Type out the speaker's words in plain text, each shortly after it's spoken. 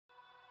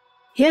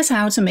Here's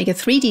how to make a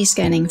 3D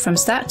scanning from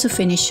start to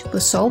finish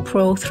with Sol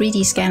Pro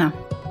 3D Scanner.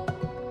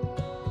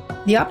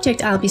 The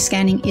object I'll be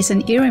scanning is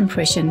an ear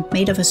impression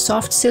made of a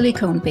soft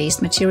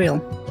silicone-based material.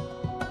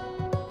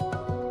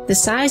 The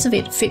size of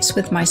it fits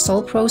with my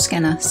Sol Pro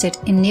scanner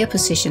set in near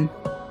position.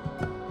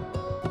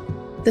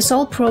 The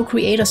Sol Pro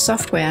Creator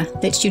software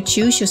lets you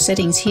choose your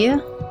settings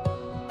here,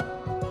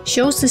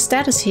 shows the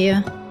status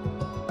here,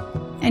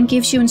 and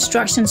gives you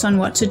instructions on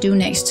what to do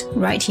next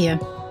right here.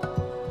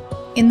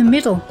 In the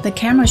middle, the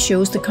camera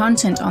shows the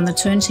content on the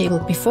turntable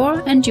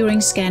before and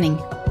during scanning.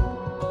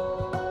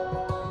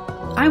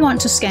 I want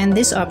to scan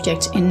this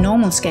object in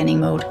normal scanning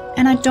mode,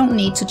 and I don't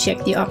need to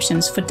check the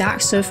options for dark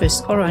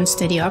surface or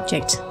unsteady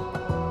object.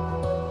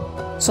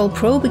 Sol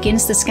Pro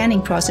begins the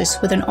scanning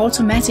process with an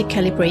automatic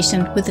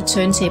calibration with the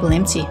turntable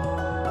empty.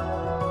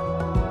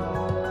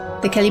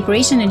 The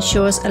calibration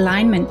ensures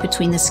alignment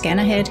between the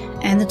scanner head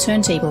and the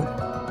turntable.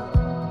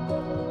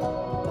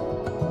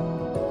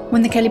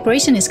 When the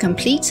calibration is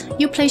complete,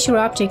 you place your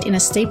object in a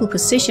stable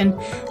position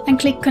and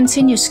click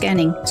Continue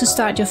Scanning to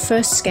start your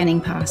first scanning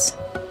pass.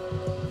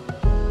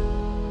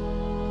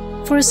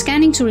 For a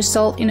scanning to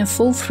result in a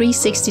full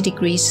 360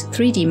 degrees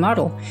 3D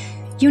model,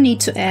 you need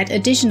to add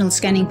additional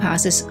scanning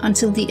passes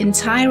until the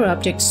entire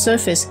object's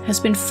surface has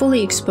been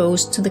fully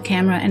exposed to the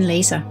camera and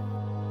laser.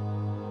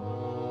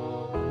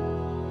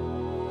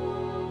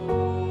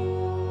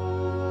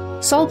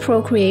 Sol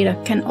Pro Creator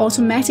can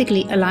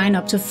automatically align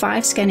up to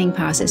 5 scanning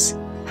passes.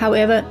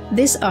 However,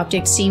 this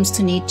object seems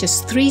to need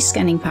just 3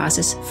 scanning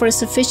passes for a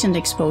sufficient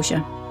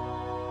exposure.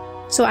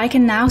 So I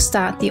can now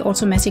start the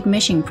automatic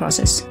meshing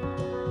process.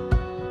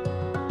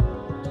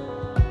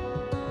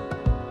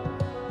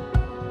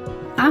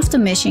 After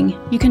meshing,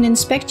 you can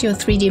inspect your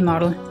 3D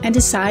model and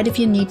decide if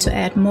you need to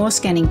add more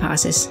scanning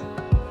passes.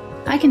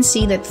 I can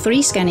see that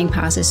 3 scanning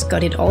passes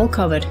got it all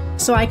covered,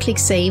 so I click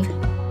Save.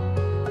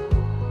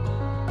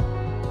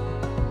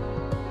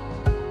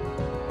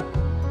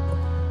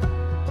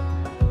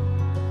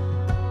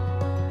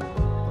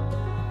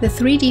 The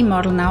 3D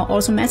model now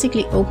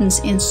automatically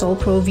opens in Sol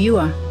Pro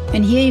Viewer,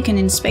 and here you can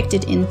inspect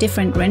it in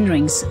different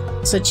renderings,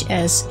 such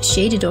as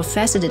shaded or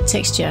faceted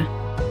texture,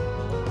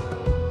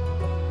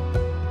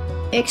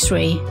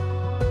 X-ray,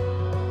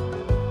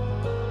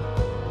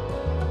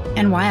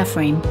 and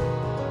wireframe.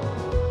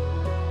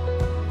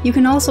 You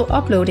can also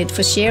upload it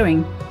for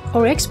sharing,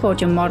 or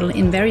export your model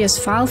in various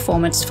file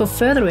formats for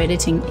further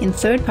editing in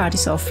third-party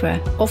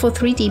software or for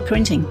 3D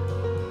printing.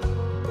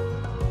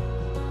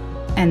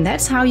 And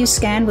that's how you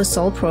scan with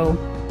Sol Pro.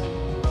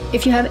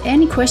 If you have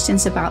any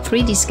questions about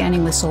 3D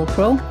scanning with Sol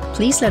Pro,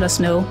 please let us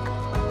know.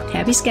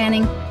 Happy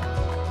scanning!